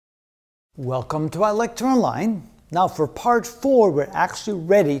Welcome to our lecture online. Now for part 4, we're actually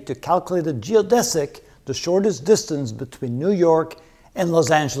ready to calculate the geodesic, the shortest distance between New York and Los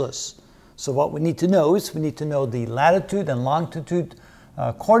Angeles. So what we need to know is we need to know the latitude and longitude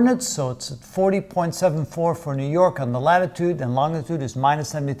coordinates. So it's 40.74 for New York on the latitude, and longitude is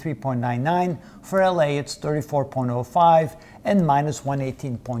minus 73.99. For LA it's 34.05 and minus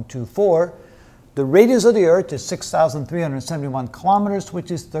 118.24. The radius of the Earth is 6,371 kilometers, which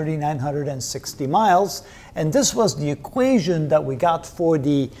is 3,960 miles. And this was the equation that we got for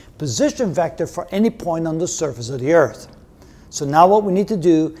the position vector for any point on the surface of the Earth. So now what we need to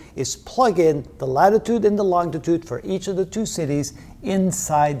do is plug in the latitude and the longitude for each of the two cities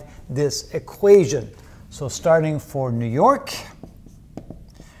inside this equation. So starting for New York,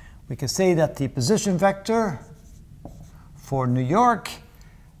 we can say that the position vector for New York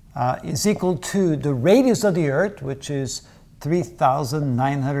is equal to the radius of the Earth, which is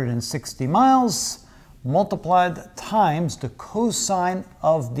 3,960 miles, multiplied times the cosine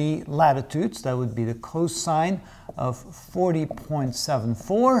of the latitudes. That would be the cosine of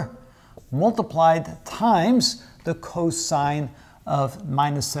 40.74, multiplied times the cosine of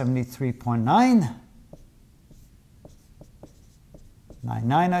minus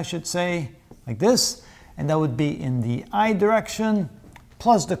 73.99, I should say, like this. And that would be in the I direction,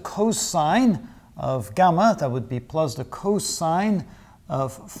 plus the cosine of gamma, that would be plus the cosine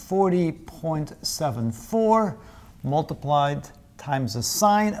of 40.74 multiplied times the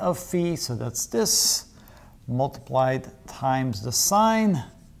sine of phi, so that's this, multiplied times the sine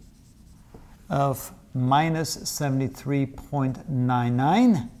of minus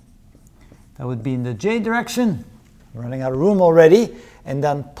 73.99. That would be in the j direction. I'm running out of room already. And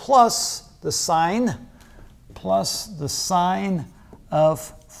then plus the sine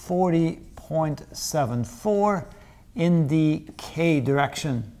of 40.74 in the k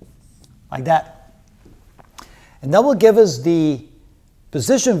direction, like that. And that will give us the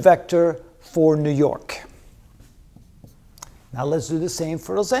position vector for New York. Now let's do the same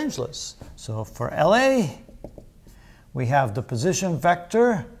for Los Angeles. So for LA, we have the position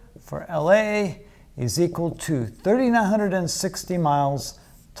vector for LA is equal to 3,960 miles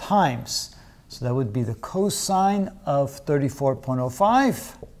times. So that would be the cosine of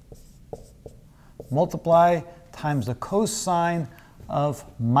 34.05 multiply times the cosine of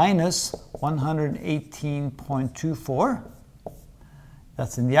minus 118.24.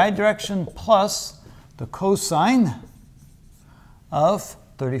 That's in the I direction, plus the cosine of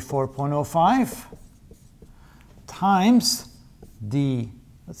 34.05 times the,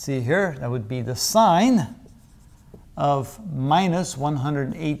 let's see here, that would be the sine of minus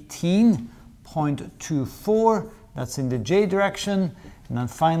 118.24, that's in the j direction, and then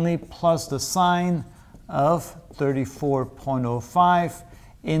finally plus the sine of 34.05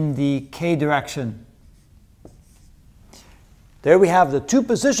 in the k direction. There we have the two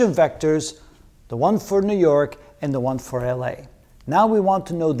position vectors, the one for New York and the one for LA. Now we want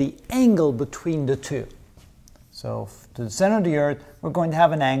to know the angle between the two. So to the center of the Earth, we're going to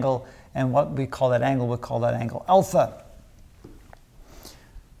have an angle, and what we call that angle, we'll call that angle alpha.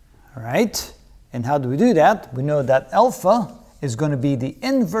 All right, and how do we do that? We know that alpha is going to be the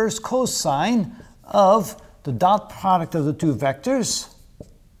inverse cosine of the dot product of the two vectors.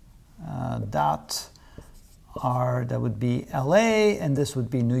 Dot R, that would be LA, and this would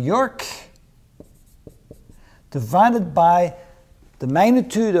be New York, divided by the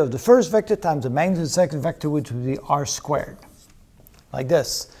magnitude of the first vector times the magnitude of the second vector, which would be R squared, like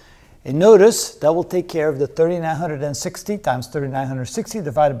this. And notice that will take care of the 3,960 times 3,960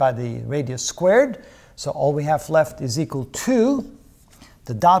 divided by the radius squared. So all we have left is equal to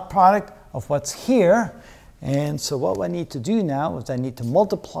the dot product of what's here. And so what I need to do now is I need to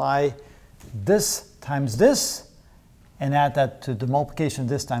multiply this times this, and add that to the multiplication of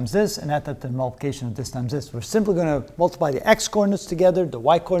this times this, and add that to the multiplication of this times this. We're simply going to multiply the x coordinates together, the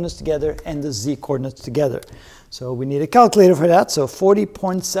y coordinates together, and the z coordinates together. So we need a calculator for that. So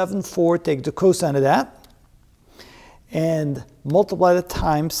 40.74, take the cosine of that, and multiply the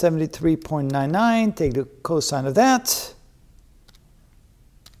times 73.99, take the cosine of that,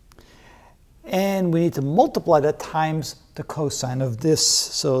 and we need to multiply that times the cosine of this.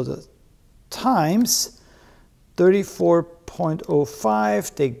 So the times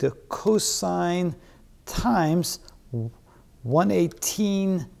 34.05, take the cosine times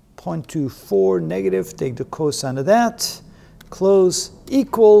 118.24 negative, take the cosine of that, close,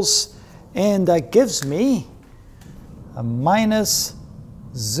 equals, and that gives me a minus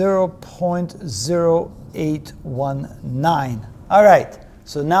 0.0819. All right,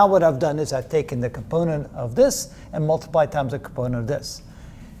 so now what I've done is I've taken the component of this and multiplied times the component of this.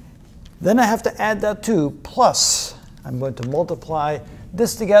 Then I have to add that to plus. I'm going to multiply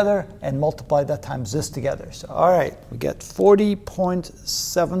this together and multiply that times this together. So, all right, we get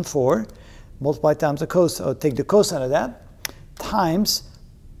 40.74, multiply times the cosine, take the cosine of that, times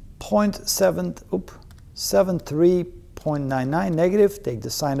 73.99 negative, take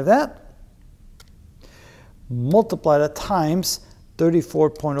the sine of that, multiply that times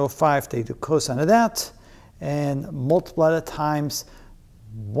 34.05, take the cosine of that, and multiply that times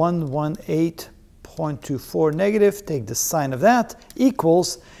 118.24 negative, take the sine of that,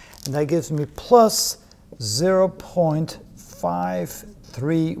 equals, and that gives me plus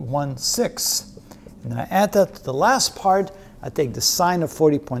 0.5316. And then I add that to the last part. I take the sine of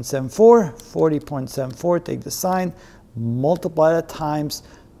 40.74, take the sine, multiply that times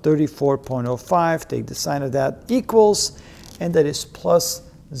 34.05, take the sine of that, equals, and that is plus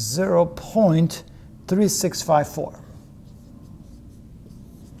 0.3654.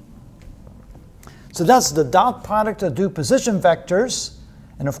 So that's the dot product of two position vectors.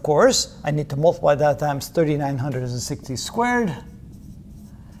 And of course, I need to multiply that times 3960 squared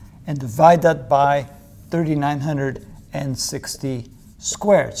and divide that by 3960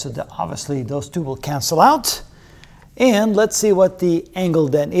 squared. So obviously those two will cancel out. And let's see what the angle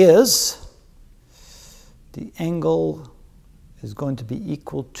then is. The angle is going to be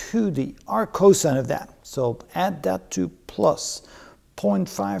equal to the arc cosine of that. So add that to plus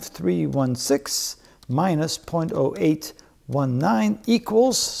 0.5316 minus 0.0819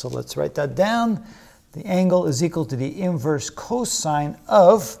 equals, so let's write that down. The angle is equal to the inverse cosine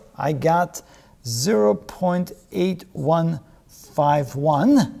of, I got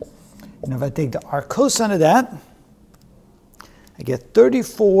 0.8151. And if I take the arc cosine of that, I get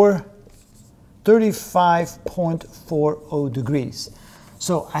 35.40 degrees.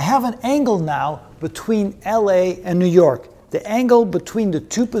 So I have an angle now between LA and New York. The angle between the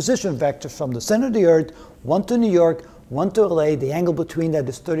two position vectors from the center of the Earth, one to New York, one to LA, the angle between that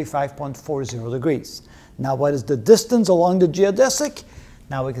is 35.40 degrees. Now what is the distance along the geodesic?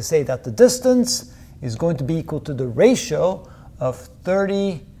 Now we can say that the distance is going to be equal to the ratio of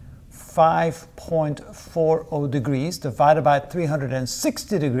 35.40 degrees divided by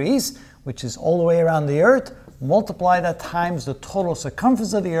 360 degrees, which is all the way around the Earth. Multiply that times the total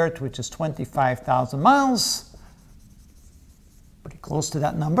circumference of the Earth, which is 25,000 miles. Pretty close to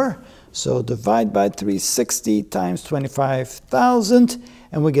that number. So divide by 360 times 25,000,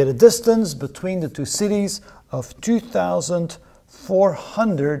 and we get a distance between the two cities of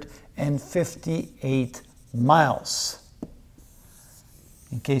 2,458 miles.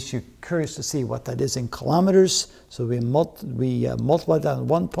 In case you're curious to see what that is in kilometers, so we multiply that on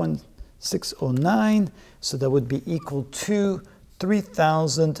 1.609, so that would be equal to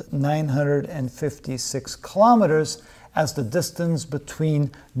 3,956 kilometers as the distance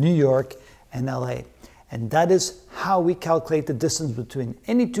between New York and LA. And that is how we calculate the distance between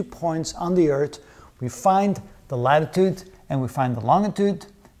any 2 points on the Earth. We find the latitude and we find the longitude.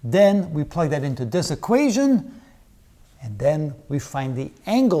 Then we plug that into this equation, and then we find the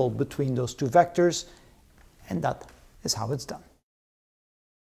angle between those two vectors, and that is how it's done.